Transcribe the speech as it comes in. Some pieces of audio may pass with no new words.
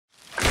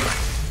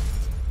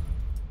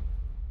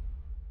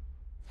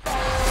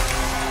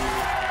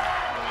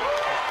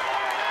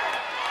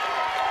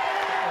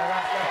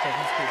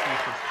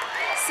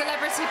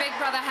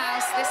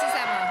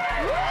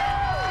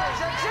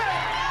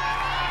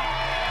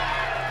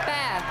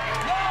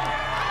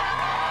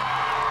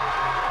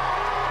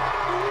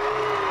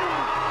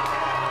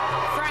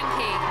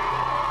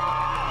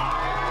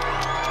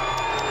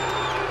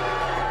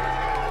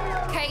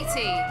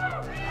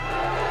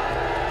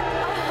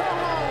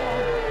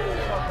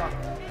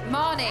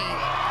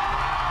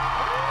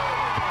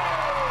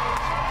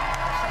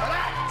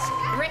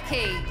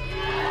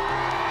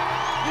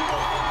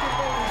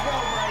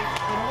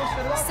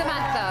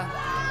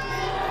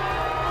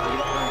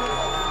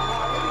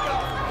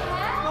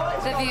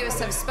The viewers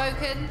have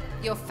spoken.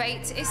 Your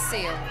fate is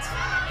sealed.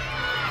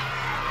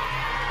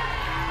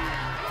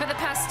 For the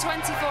past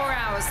 24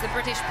 hours, the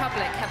British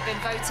public have been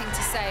voting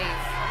to save.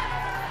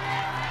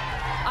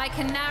 I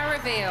can now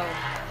reveal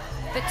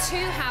the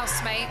 2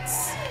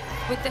 housemates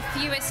with the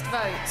fewest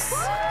votes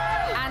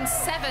and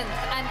 7th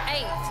and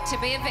 8th to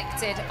be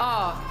evicted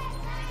are...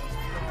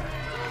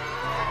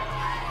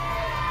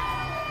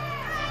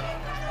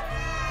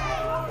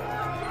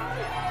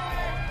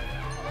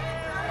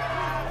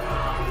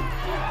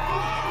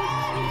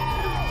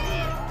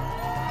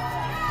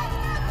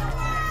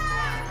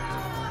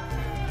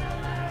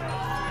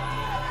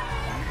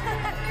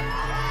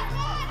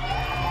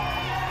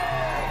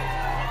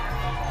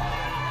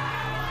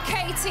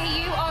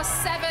 Katie, you are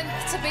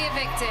 7th to be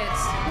evicted.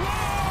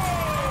 Yay!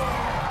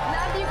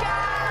 Love you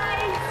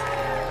guys!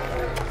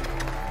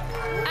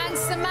 And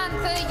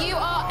Samantha, you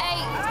are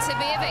 8th to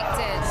be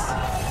evicted.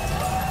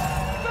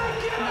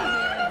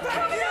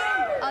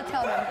 I'll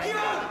tell them.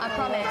 I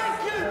promise.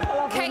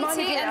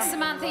 Katie and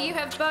Samantha, you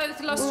have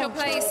both lost your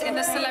place in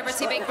the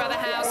Celebrity Big Brother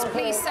house.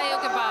 Please say your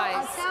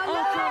goodbyes.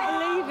 I can't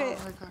believe it.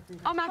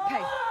 I'm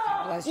happy.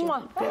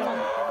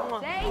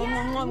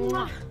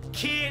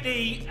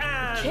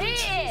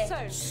 Katie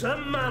and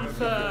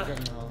Samantha,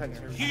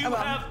 you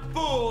have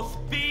both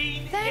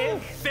been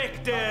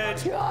evicted.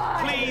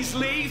 Please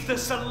leave the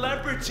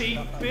Celebrity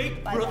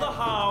Big Brother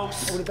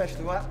house. All the best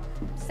of that.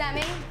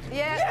 Sammy?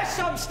 Yeah. Yes,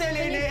 I'm still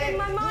in here. Can you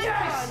put my mic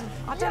on?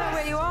 I don't know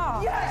where you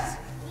are. Yes,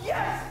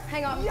 yes.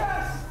 Hang on.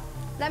 Yes.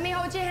 Let me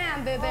hold your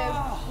hand, boo-boo.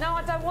 No,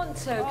 I don't want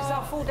to, because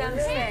I'll fall down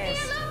the stairs.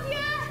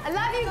 I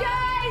love you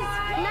guys!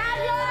 Mad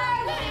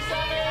love!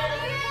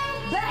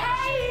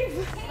 Behave!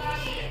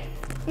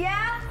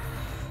 Yeah?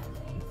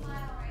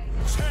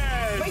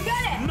 10, We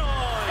got it! 9, I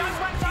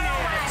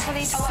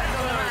need to work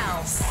on the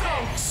house.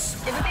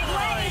 6, Give a big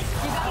wave!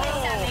 You got this,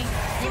 Sammy.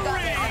 You got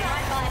this.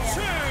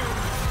 3, 2,